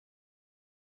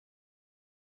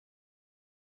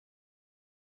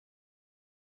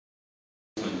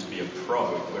pro,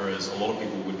 whereas a lot of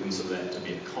people would consider that to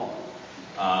be a con.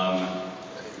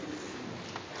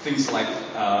 Things like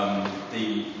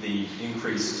the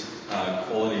increased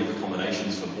quality of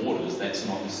accommodations for boarders, that's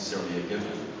not necessarily a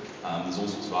given. There's all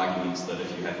sorts of arguments that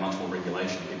if you have much more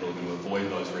regulation, people are going to avoid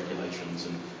those regulations,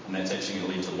 and that's actually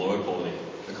going to lead to lower quality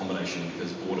accommodation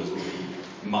because boarders will be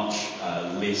much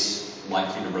less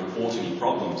likely to report any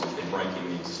problems if they're breaking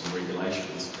the existing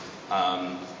regulations.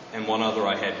 And one other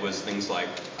I had was things like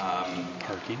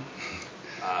parking.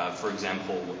 For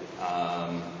example,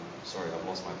 sorry, I've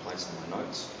lost my place in my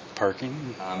notes. Parking?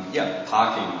 Yeah,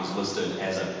 parking was listed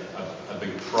as a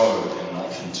big pro in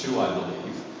option 2, I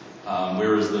believe.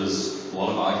 Whereas there's a lot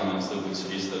of arguments that would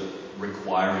suggest that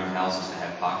requiring houses to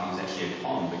have parking is actually a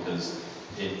con because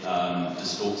it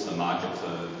distorts the market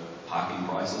for parking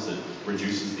prices. It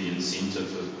reduces the incentive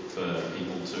for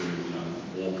people to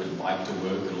walk and bike to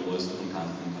work and all those different kinds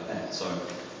of things like that. So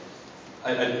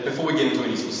before we get into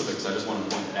any specifics, I just want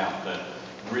to point out that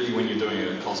really when you're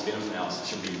doing a cost-benefit analysis, it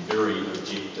should be very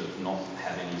objective, not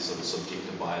have any sort of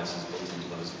subjective biases built into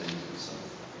those things. So,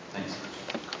 thanks.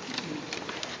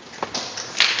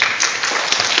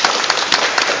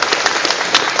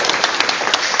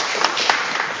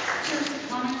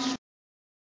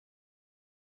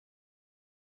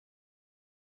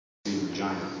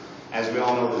 Regina. As we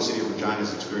all know, the city of Regina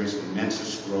has experienced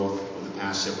tremendous growth over the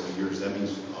past several years. That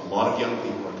means a lot of young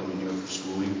people are coming here for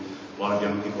schooling, a lot of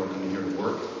young people are coming here to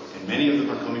work, and many of them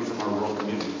are coming from our rural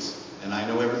communities. And I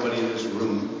know everybody in this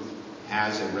room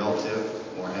has a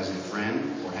relative or has a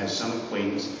friend or has some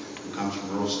acquaintance who comes from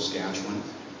rural Saskatchewan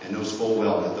and knows full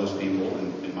well that those people,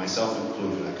 and myself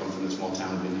included, I come from the small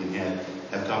town of Indian Head,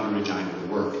 have come to Regina to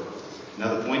work.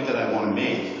 Now the point that I want to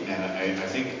make, and I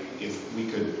think if we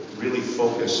could really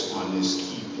focus on this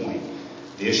key point,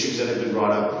 the issues that have been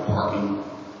brought up, parking,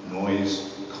 noise,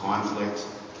 conflict,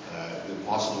 the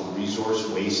possible resource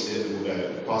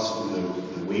wasted, possibly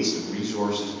the waste of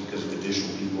resources because of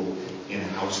additional people in a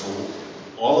household,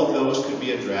 all of those could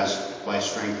be addressed by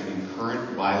strengthening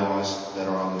current bylaws that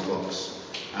are on the books.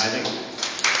 And I think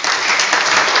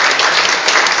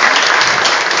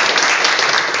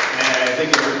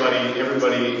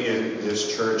everybody in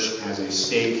this church has a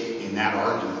stake in that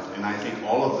argument, and I think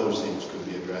all of those things could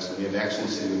be addressed. And we have excellent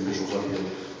city officials up here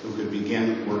who could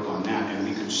begin work on that, and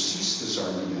we could cease this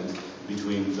argument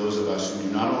between those of us who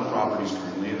do not own properties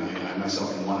currently, and I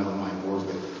myself am one of them. I board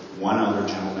with one other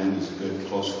gentleman. He's a good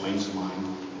close acquaintance of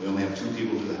mine. We only have 2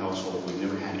 people to the household. We've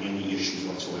never had any issues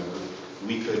whatsoever.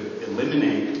 We could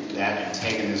eliminate that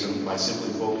antagonism by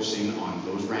simply focusing on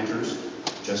those renters,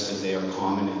 just as they are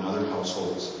common in other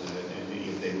households.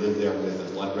 If they live there with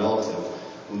a blood relative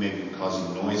who may be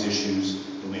causing noise issues,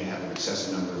 who may have an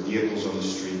excessive number of vehicles on the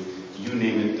street, you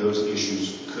name it, those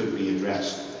issues could be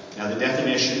addressed. Now the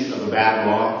definition of a bad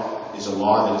law is a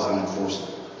law that is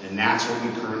unenforceable, and that's what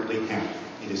we currently have.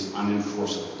 It is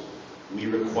unenforceable. We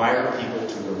require people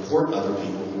to report other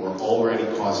people who are already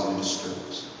causing a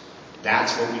disturbance.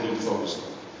 That's what we need to focus on.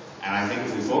 And I think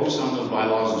if we focus on those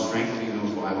bylaws and strengthening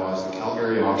those bylaws, the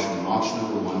Calgary option and option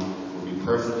number 1 will be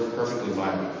perfectly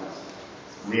viable.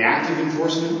 Reactive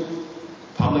enforcement,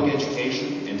 public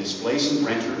education, and displacing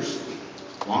renters,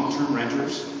 long-term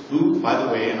renters, who, by the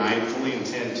way, and I fully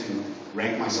intend to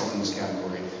rank myself in this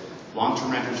category,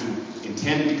 long-term renters who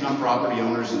intend to become property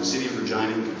owners in the city of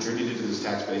Regina and contributed to this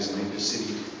tax base and make this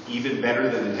city even better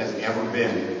than it has ever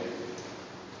been.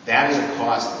 That is a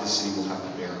cost that this city will have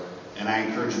to bear. And I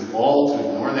encourage you all to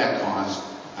ignore that cost.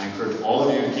 I encourage all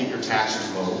of you to keep your taxes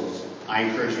low. I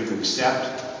encourage you to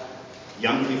accept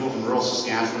young people from rural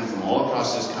Saskatchewan, from all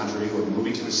across this country who are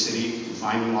moving to the city to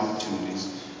find new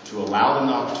opportunities, to allow them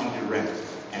the opportunity to rent,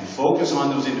 and focus on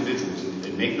those individuals.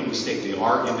 And make no mistake, they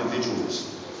are individuals.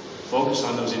 Focus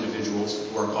on those individuals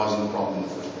who are causing the problem in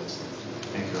the first place.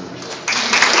 Thank you very much.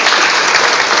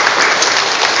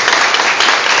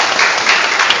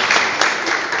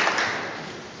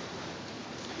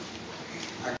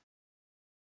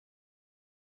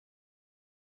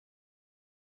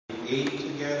 Ate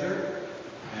together,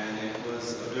 and it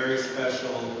was a very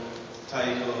special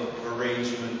type of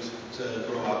arrangement to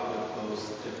grow up with those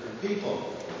different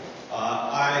people.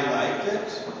 I liked it,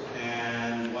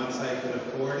 and once I could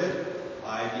afford it,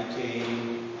 I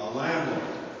became a landlord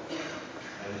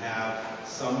and have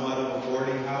somewhat of a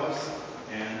boarding house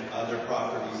and other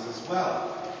properties as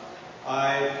well.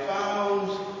 I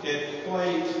found it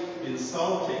quite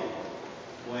insulting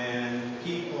when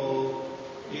people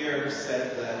here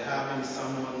said that having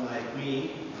someone like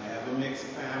me, I have a mixed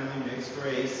family, mixed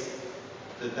race,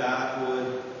 that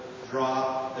would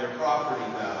drop their property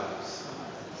values.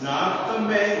 Not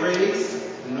the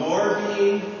race, nor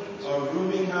being a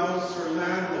rooming house or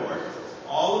landlord.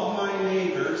 All of my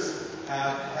neighbors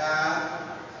have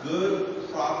had good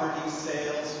property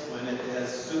sales when it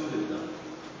has suited them.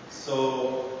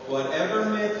 So whatever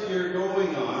myth you're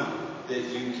going on, that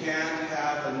you can't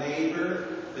have a neighbor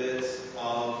that's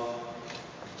of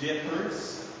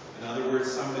difference, in other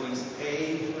words, somebody's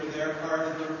paying for their part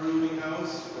of the rooming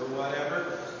house or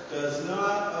whatever, does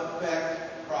not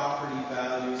affect property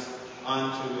values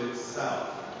unto itself.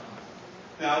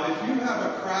 Now, if you have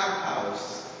a crack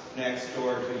house next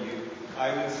door to you,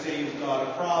 I would say you've got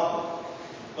a problem.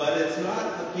 But it's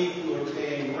not the people who are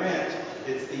paying rent,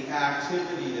 it's the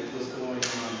activity that was going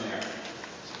on there.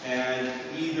 And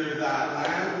either that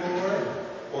landlord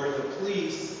or the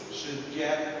police should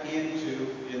get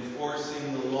into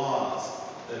enforcing the laws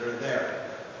that are there.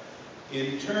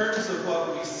 In terms of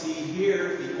what we see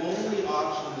here, the only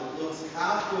option that looks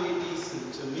halfway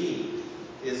decent to me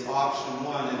is option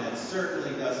one, and it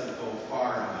certainly doesn't go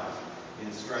far enough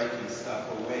in striking stuff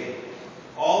away.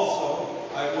 Also,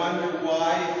 I wonder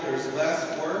why, if there's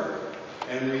less work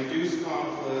and reduced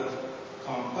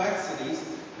complexities,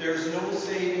 there's no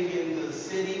saving in the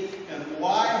city, and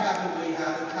why haven't we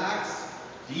had a tax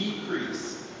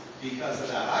decrease because of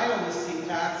that? I only see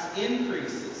tax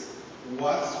increases.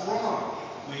 What's wrong?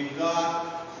 We've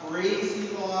got crazy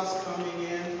laws coming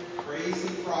in,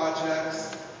 crazy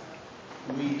projects.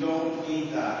 We don't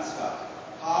need that stuff.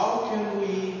 How can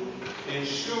we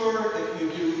ensure, if you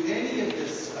do any of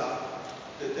this stuff,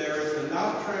 that there is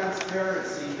enough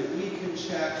transparency that we can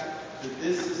check that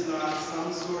this is not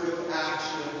some sort of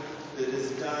action that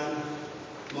is done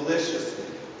maliciously?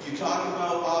 You talk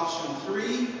about option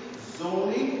 3,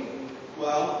 zoning.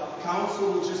 Well,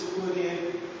 council will just put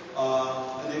in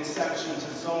an exception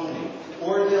to zoning,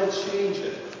 or they'll change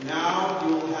it. Now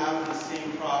you'll have the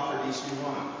same properties you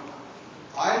want.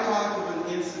 I talked of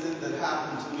an incident that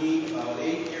happened to me about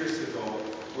 8 years ago,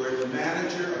 where the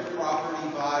manager of property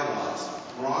bylaws,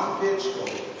 Ron Pitchko,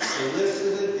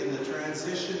 solicited in the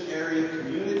transition area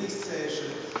community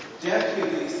session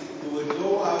deputies who would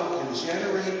go out and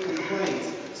generate complaints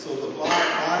so the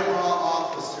bylaw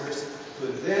officers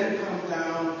could then come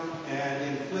down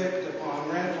and inflict upon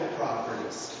rental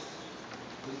properties.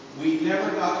 We never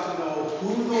got to know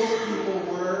who those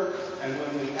people were, and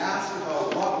when we asked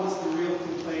about what was the real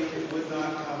complaint, it would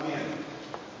not come in.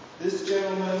 This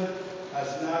gentleman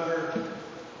has never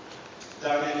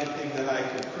done anything that I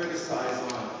could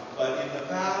criticize on, but in the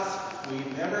past,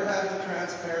 we've never had the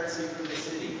transparency from the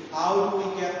city. How do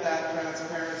we get that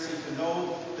transparency to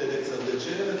know that it's a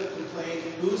legitimate complaint,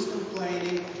 who's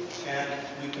complaining, and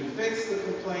we can fix the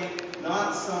complaint,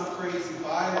 not some crazy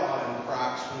bylaw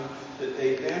infraction that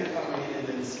they then come in and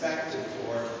inspected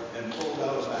for and pulled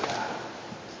out of the hat.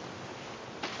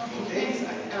 Okay, thanks.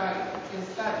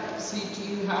 Do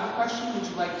you have a question? Would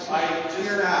you like to I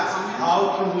just asked,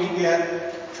 how can we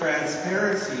get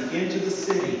transparency into the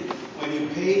city? When you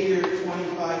pay your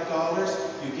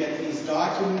 $25, you get these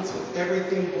documents with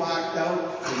everything blacked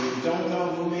out, and you don't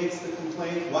know who makes the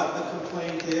complaint, what the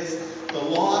complaint is. The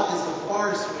law is a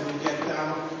farce when you get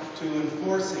down to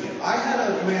enforcing it. I had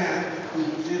a man who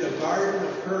did a garden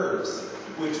of herbs,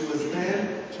 which was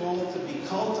then told to be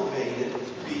cultivated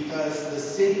because the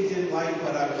city didn't like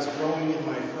what I was growing in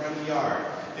my front yard.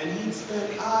 And he'd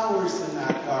spent hours in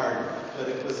that garden, but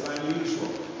it was unusual.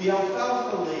 The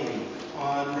alfalfa lady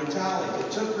on Ritalik,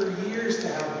 it took her years to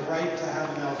have the right to have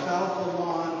an alfalfa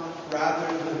lawn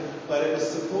rather than, but it was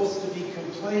supposed to be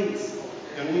complaints,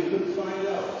 and we couldn't find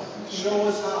out. Okay. Show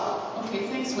us how. Okay,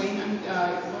 thanks, Wayne. I'm going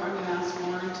to ask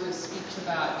Lauren to speak to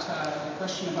that the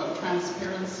question about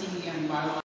transparency and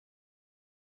bylaw.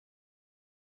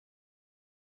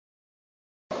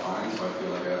 Fine, so I feel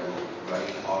like I have a right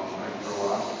to talk tonight for a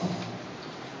while.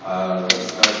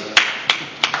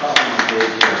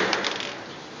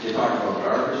 You talked about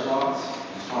garbage lots.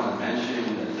 I just wanted to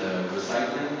mention that the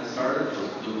recycling has started,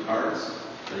 those blue carts.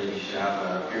 So you should have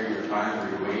a period of time where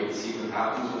you wait and see what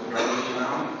happens with garbage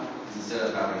now. Instead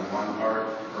of having 1 cart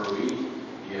per week,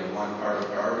 you get 1 cart of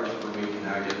garbage per week, and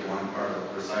now you get 1 cart of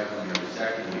recycling every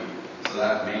second week. So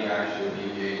that may actually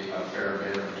alleviate a fair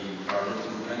bit of the garbage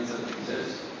complaints that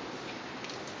exist.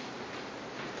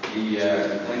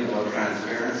 The complaint about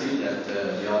transparency that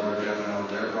the elder gentleman over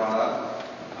there brought up,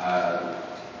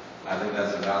 I think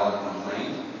that's a valid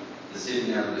complaint. The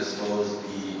city never disclosed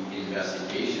the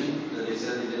investigation that they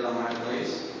said they did on my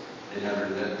place. They never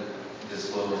did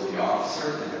disclose the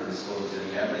officer. They never disclosed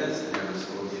any evidence. They never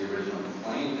disclosed the original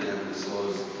complaint. They never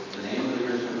disclosed the name of the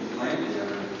original complaint. They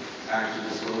never actually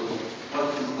disclosed what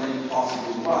the complaint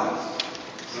possibly was.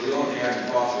 So the only thing I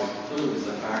can possibly conclude is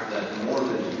the fact that more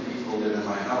than 2 people people live in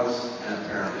my house, and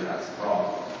apparently that's a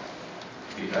problem.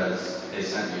 Because they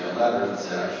sent me a letter that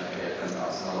said I should pay a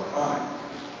 $10,000 fine.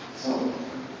 So,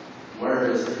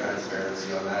 where is the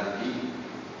transparency on that deed?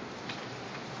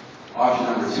 Option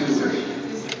number 2,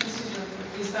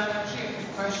 Is that actually a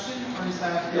question, or is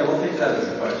that? yeah, we'll take that as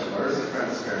a question. Where is the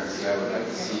transparency? I would like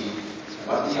to see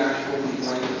what the actual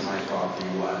complaint of my property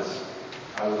was.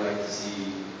 I would like to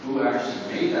see who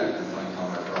actually made that complaint on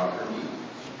my property,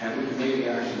 and we can maybe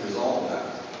actually resolve that.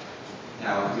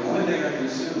 Now, the only thing I can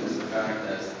assume is the fact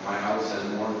that my house has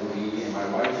more than me and my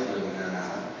wife living there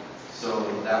now, so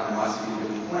that must be the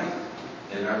complaint.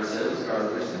 They never said it was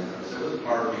garbage, they never said it was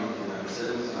parking, they never said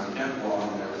it was an unkept lawn,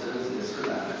 they never said it was this or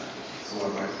that. So what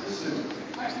am I to assume?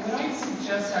 What I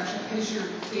suggest, actually, because your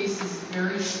case is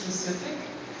very specific,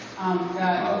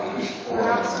 that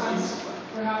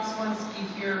perhaps once we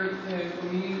hear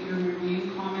your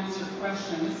main comments or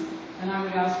questions, and I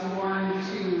would ask Warren to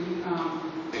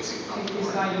take his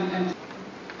side and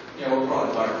Yeah, we'll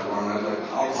probably talk to Warren.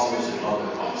 I'll publish it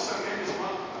publicly. Officer name is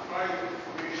not private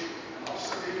information. An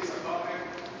officer name is a government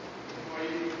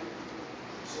employee.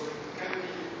 So it can be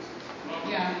not.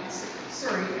 yeah,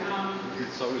 sorry.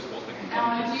 It's always walking.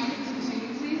 Alan, if you could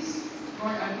continue, please.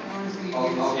 Warren's going to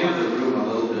I'll give the room a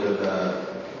little bit of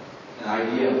an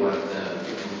idea of what the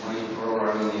complaint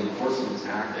or the enforcement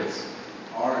tactics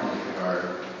are in this regard,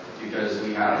 because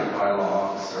we had a bylaw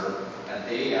officer a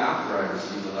day after I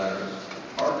received the letter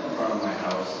parked in front of my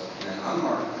house in an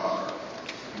unmarked car,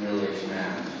 a middle-aged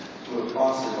man, who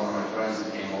accosted one of my friends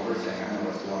that came over saying, I know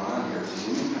what's going on here, it's a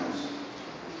rooming house.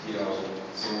 You know,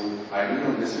 so I do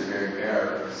know Mr. Gary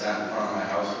Bear sat in front of my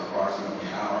house for approximately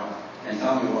an hour and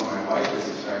tell me what my wife is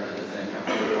expected to think.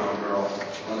 I'm a young girl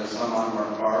when there's some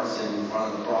unmarked car sitting in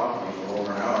front of the property for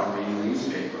over an hour reading the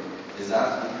newspaper. Is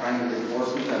that the kind of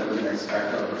enforcement that we're going to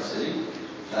expect out of our city?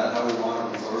 Is that how we want our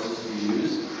resources to be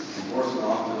used? Enforcement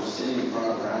officers sitting in front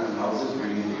of random houses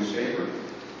reading the newspaper?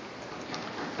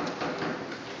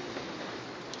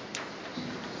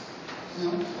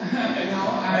 No. No,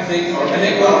 I think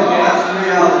that's the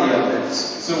reality of it.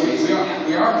 so.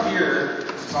 We are here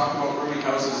to talk about rooming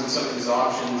houses and some of these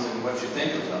options and what you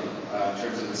think of them in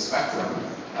terms of the spectrum.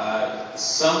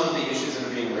 Some of the issues that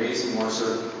are being raised are more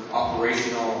sort of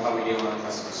operational, how we deal on the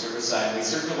customer service side. We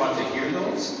certainly want to hear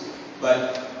those,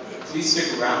 but please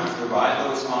stick around to provide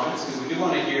those comments, because we do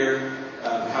want to hear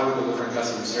how we deliver in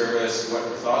customer service, what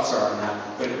your thoughts are on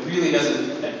that, but it really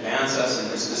doesn't advance us in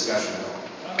this discussion at all.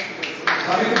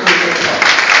 I think the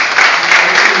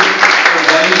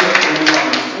way that rules are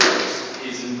enforced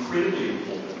is incredibly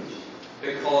important,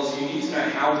 because you need to know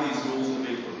how these rules that are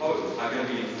being proposed are going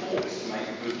to be enforced to make a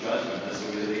good judgment as to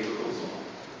whether they're rules or not.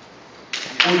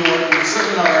 We're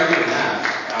certainly not arguing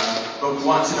that, but we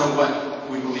want to know what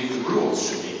we believe the rules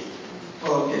should be.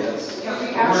 Well, okay, that's Yeah, we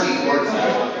the actually word did for it.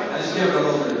 that. I just give it a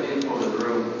little bit of info to the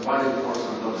room, what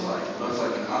enforcement looks like. It looks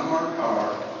like an unmarked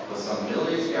car with some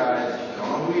middle-aged guy that you don't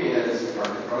know who he is,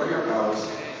 parked in front of your house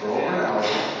for over an hour.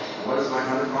 And what does my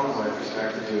 100-pound wife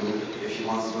expect to do if she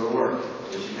wants to go to work?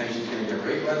 Does she think she's going to get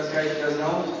raped by this guy she doesn't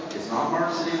know? It's not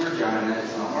marked City of Regina,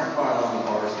 it's not marked bylaw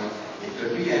enforcement, it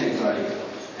could be anybody.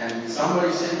 And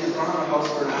somebody sitting in front of a house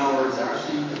for an hour is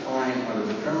actually defined under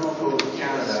the Criminal Code of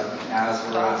Canada as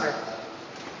harassment.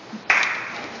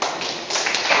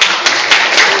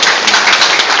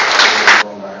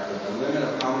 The limit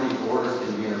of how many boarders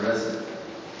can be in a residence.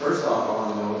 First off, I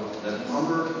want to note that the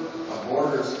number of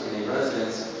boarders in a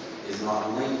residence is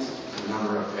not linked to the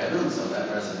number of bedrooms of that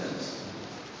residence.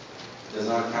 It does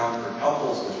not count for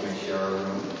couples which may share a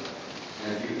room.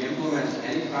 And if you implement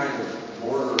any kind of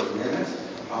border limit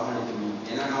of how many can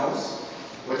be in a house,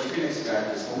 what you can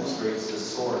expect is homeless rates to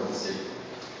soar in the city.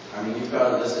 I mean, you've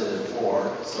got it listed at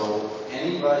 4, so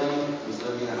anybody who's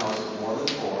living in a house with more than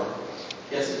 4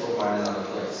 gets to go find another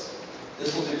place.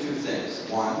 This will do 2 things.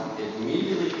 One, it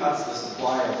immediately cuts the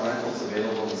supply of rentals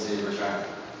available in the city of Regina.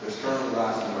 There's currently,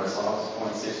 last number I saw,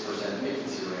 was 0.6%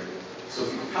 vacancy rate. So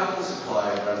if you cut the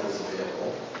supply of rentals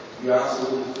available, you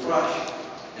absolutely crush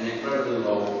an incredibly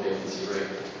low vacancy rate.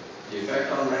 The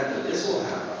effect on rent that this will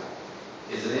have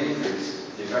is an increase.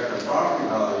 The effect on property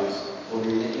values will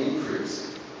be an increase.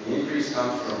 The increase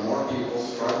comes from more people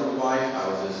struggling to buy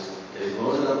houses, getting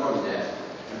loaded up on debt,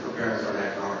 and preparing for an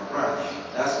economic crash.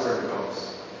 That's where it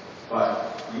goes.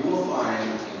 But you will find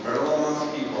incredible amounts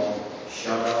of people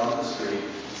shoved out on the street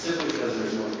simply because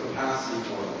there's no capacity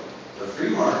for them. The free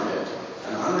market,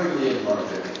 an unregulated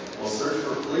market, will search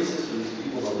for places for these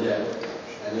people to live,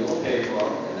 and they will pay for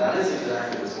them, and that is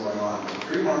exactly what's going on. The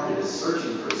free market is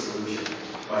searching for a solution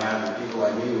by having people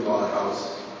like me who bought a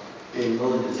house being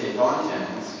willing to take on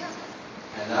tenants,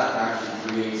 and that actually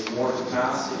creates more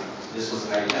capacity. This was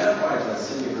identified by the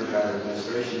City of Regina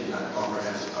administration in that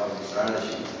comprehensive housing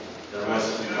strategy. There was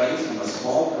complaints from a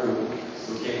small group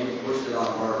who came, pushed it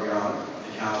on Barbara,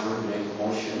 the council, who made a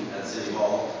motion at City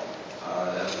Hall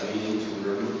at the meeting to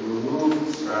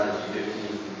remove strategy 15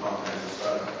 from the comprehensive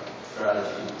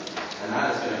strategy. And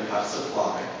that is going to cut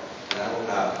supply, and that will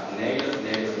have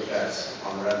negative effects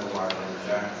on the rental market in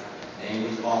Regina,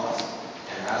 namely cost.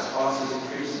 And as cost has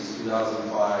increased since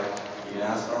 2005, you can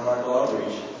ask our market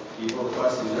outreach, people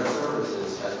requesting their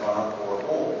services has gone up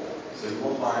fourfold. So you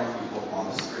will find people on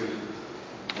the street,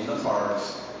 in the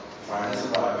parks, trying to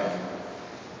survive anyway.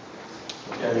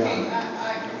 Okay,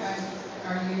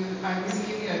 I was going to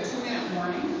give you a 2-minute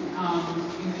warning. In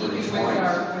keeping with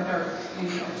our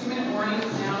 2-minute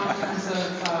warnings now in terms of.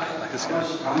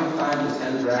 How much time is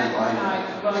 10 grand buying?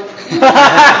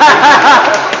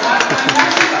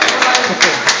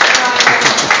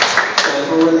 So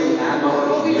we're the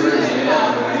annual year in the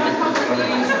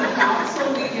council,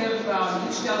 we give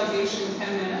each delegation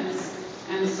 10 minutes,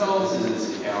 and so. This isn't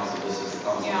city council, this is the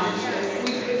council.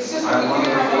 Yeah, it's just. I'm one of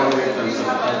the four victims of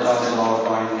 $10,000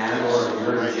 fine and or a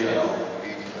year in jail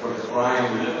for the crime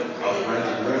of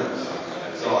renting rooms.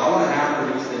 So I want to hammer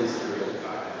these things through.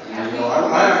 And, I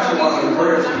actually want to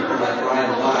encourage people like Brian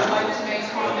Lyon.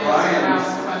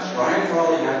 Brian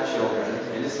probably had children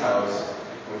in his house,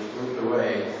 which moved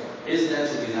away. His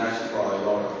density is actually probably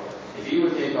lower. If he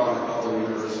would take on a couple of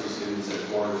university students at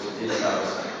quarters in his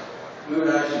house, we would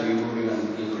actually be moving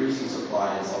on increasing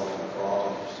supply and solving the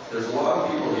problem. There's a lot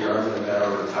of people here that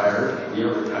are retired,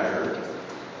 near retired,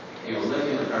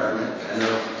 living in retirement, and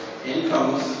their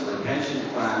incomes, their pension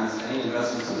plans, any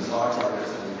investments in the stock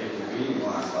markets have been taken a beating in the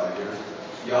last 5 years.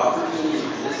 The opportunity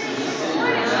exists in this city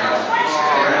right now.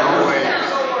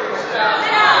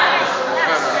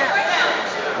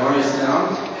 Want me to sit down?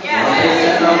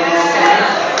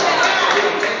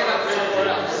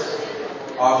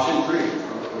 Option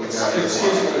 3. Excuse me.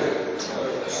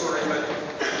 Sorry, but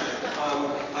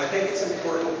I think it's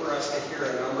important for us to hear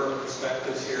a number of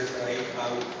perspectives here tonight.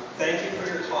 Thank you for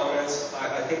your comments.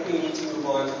 I think we need to move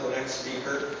on to the next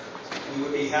speaker. We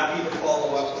would be happy to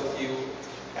follow up with you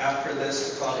after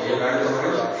this to talk about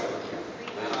your option.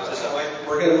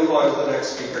 We're going to move on to the next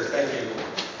speaker. Thank you.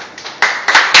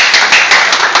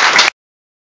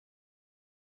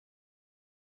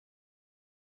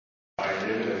 I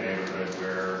live in a neighborhood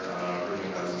where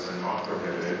rooming houses are not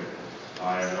prohibited.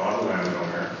 I am not a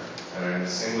landowner, and I'm a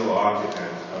single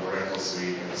occupant of a rental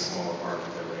suite in a small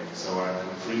apartment building, so I'm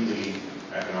completely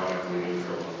economically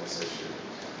neutral on this issue.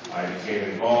 I became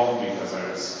involved because I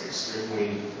was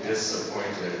extremely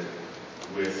disappointed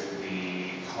with the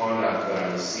conduct that I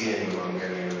was seeing among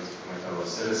many of my fellow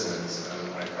citizens,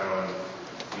 and I found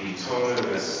the tone of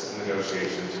this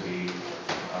negotiation to be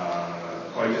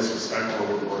quite disrespectful,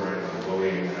 bordering on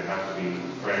bullying, and I have to be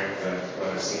frank that what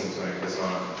I've seen tonight has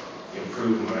not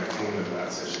improved my opinion of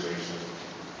that situation.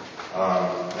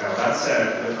 Now that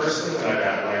said, the first thing that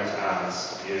I'd like to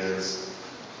ask is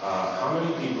how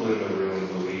many people in the room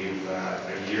believe that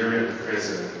a year in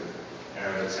prison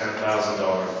and a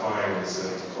 $10,000 fine is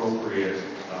an appropriate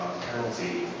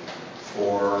penalty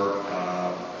for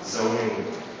zoning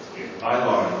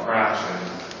bylaw infraction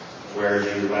where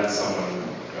you let someone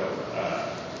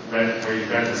where you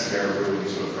rent a spare room to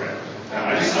a friend? Now, I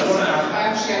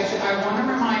want to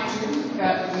remind you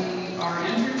that we are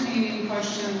entertaining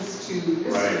questions to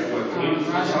this. Right. Can you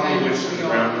tell me which the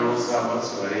ground rules that was?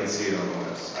 Because I didn't see it on the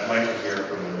list. I'd like to hear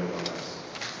from the room on this.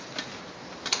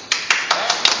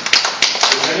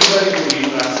 Does anybody believe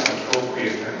that's an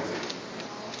appropriate penalty?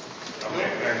 Okay,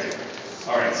 thank you.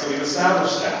 All right, so we've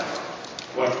established that.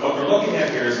 What we're looking at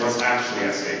here is what's actually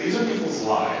at stake. These are people's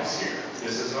lives here.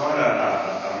 This is not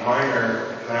a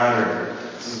minor matter.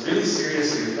 This is really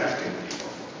seriously affecting people.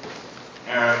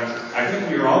 And I think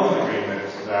we are all in agreement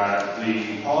that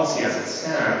the policy as it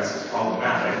stands is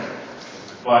problematic.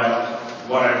 But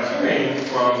what I'm hearing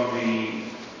from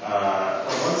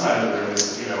one side of the room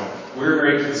is, we're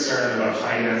very concerned about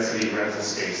high-density rental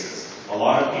spaces. A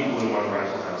lot of people in one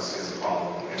rental house is a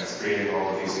problem, and it's creating all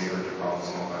of these neighborhood problems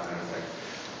and all that kind of thing.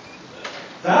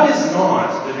 That is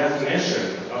not the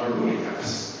definition of a rooming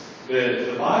house.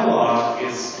 The bylaw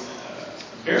is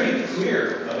very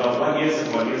clear about what is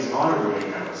and what is not a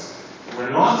rooming house. We're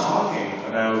not talking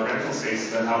about rental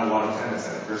spaces that have a lot of tenants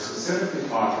in it. We're specifically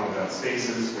talking about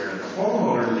spaces where the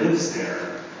homeowner lives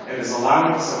there and is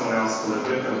allowing someone else to live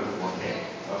with them before paying.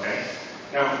 Okay?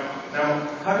 Now,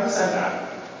 having said that,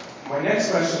 my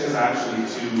next question is actually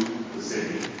to the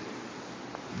city.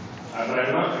 But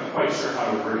I'm not quite sure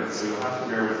how to word it, so you'll have to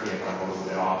bear with me if I'm a little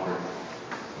bit awkward.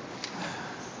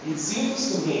 It seems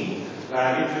to me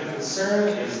that if the concern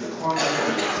is the conduct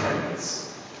of the tenants,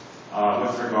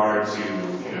 with regard to,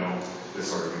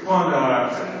 disorderly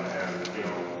conduct and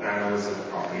vandalism of the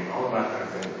property and all of that kind of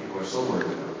thing that people are so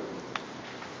worried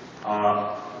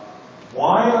about,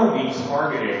 why are we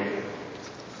targeting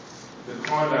the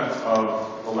conduct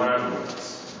of the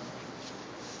landlords?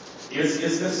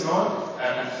 Is this not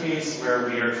a case where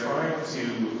we are trying to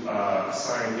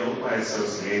assign guilt by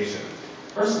association?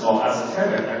 First of all, as a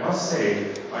tenant, I must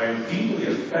say I am deeply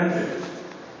offended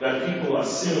that people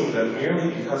assume that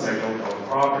merely because I don't own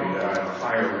property that I am a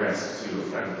higher risk to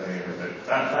offend the neighborhood.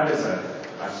 That is a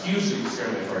hugely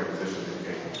discriminatory position to be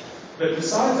taken. But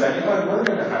besides that, if I were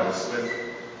in a house with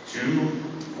 2,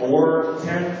 4,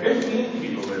 10, 15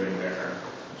 people living there,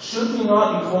 should we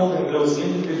not be holding those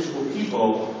individual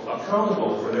people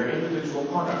accountable for their individual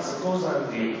conduct? Suppose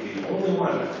I'm the only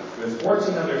one with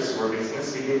 14 others who are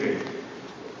misbehaving.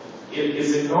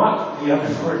 Is it not the other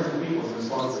 14 people's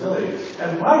responsibility?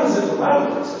 And why is it the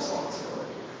landlord's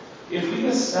responsibility? If we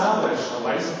establish a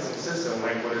licensing system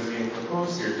like what is being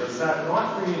proposed here, does that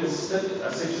not create a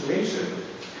situation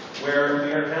where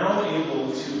we are now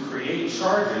able to create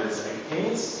charges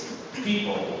against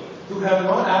people who have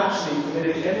not actually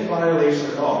committed any violation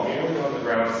at all, merely on the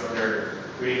grounds that they're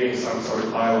creating some sort of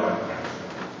bylaw infraction?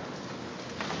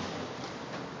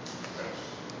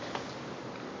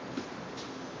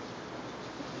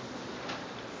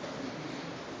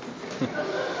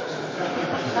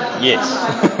 Yes.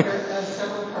 A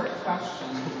several-part question.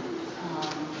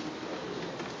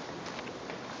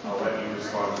 I'll let you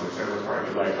respond to whichever part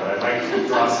you like, but I'd like to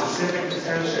draw specific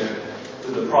attention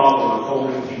to the problem of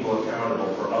holding people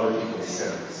accountable for other people's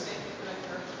sins.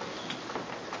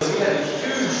 We had a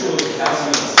huge shortage of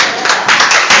housing.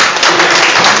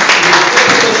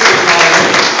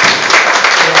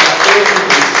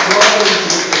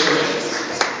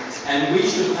 And we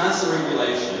should pass a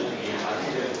regulation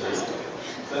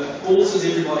that forces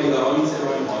everybody that owns their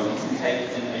own home to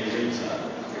take in a renter,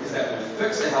 because that will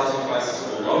fix the housing crisis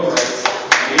for lower rates,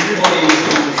 and everybody is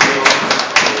going to feel.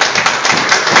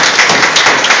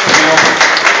 Now,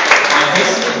 I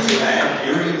hasten to add,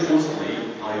 very importantly,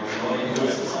 I do not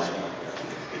endorse this idea.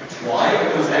 Why?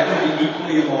 Because that would be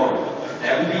equally immoral.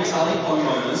 That would be telling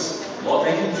homeowners what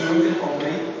they can do with their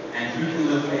property and who can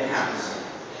live in their house.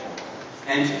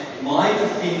 And my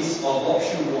defense of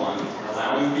option 1,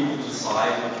 allowing people to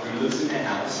decide who lives in their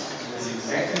house, is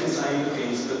exactly the same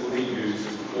defense that will be used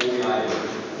for all the ideas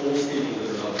which force people to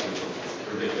live in other people.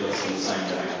 Ridiculous in the same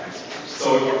way. So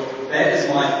that is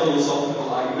my philosophical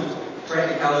argument.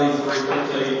 Practicality is very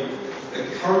quickly, the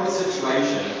current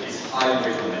situation is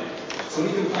highly regulated. So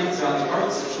any complaints about the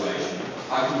current situation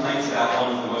are complaints about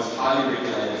one of the most highly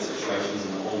regulated situations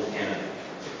in the whole of Canada.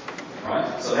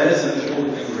 Right? So that is an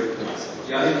important thing to recognize.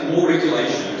 I think more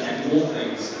regulation and more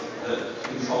things that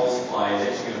control supply is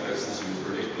actually going to fix this is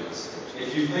ridiculous.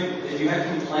 If you have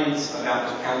complaints about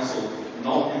the council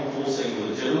not enforcing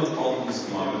legitimate problems at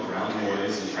the moment around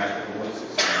noise and traffic and all those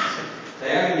sorts of things,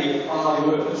 they are going to get far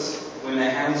worse when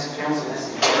the council has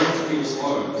to go into people's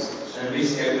homes and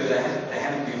investigate whether they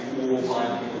happen to be 4 or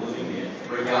 5 people living there,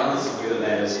 regardless of whether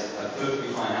that is a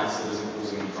perfectly fine house that isn't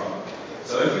causing any trouble.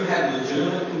 So if you have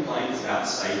legitimate complaints about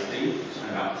safety,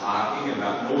 and about parking, and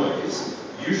about noise,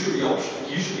 you should be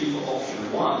for option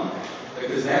 1,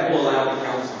 because that will allow the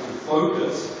council to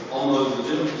focus on those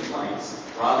legitimate complaints,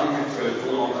 rather than have to go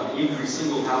full on every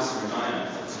single house in Regina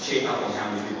to check up on how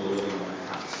many people are living in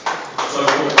that house. So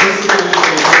for principle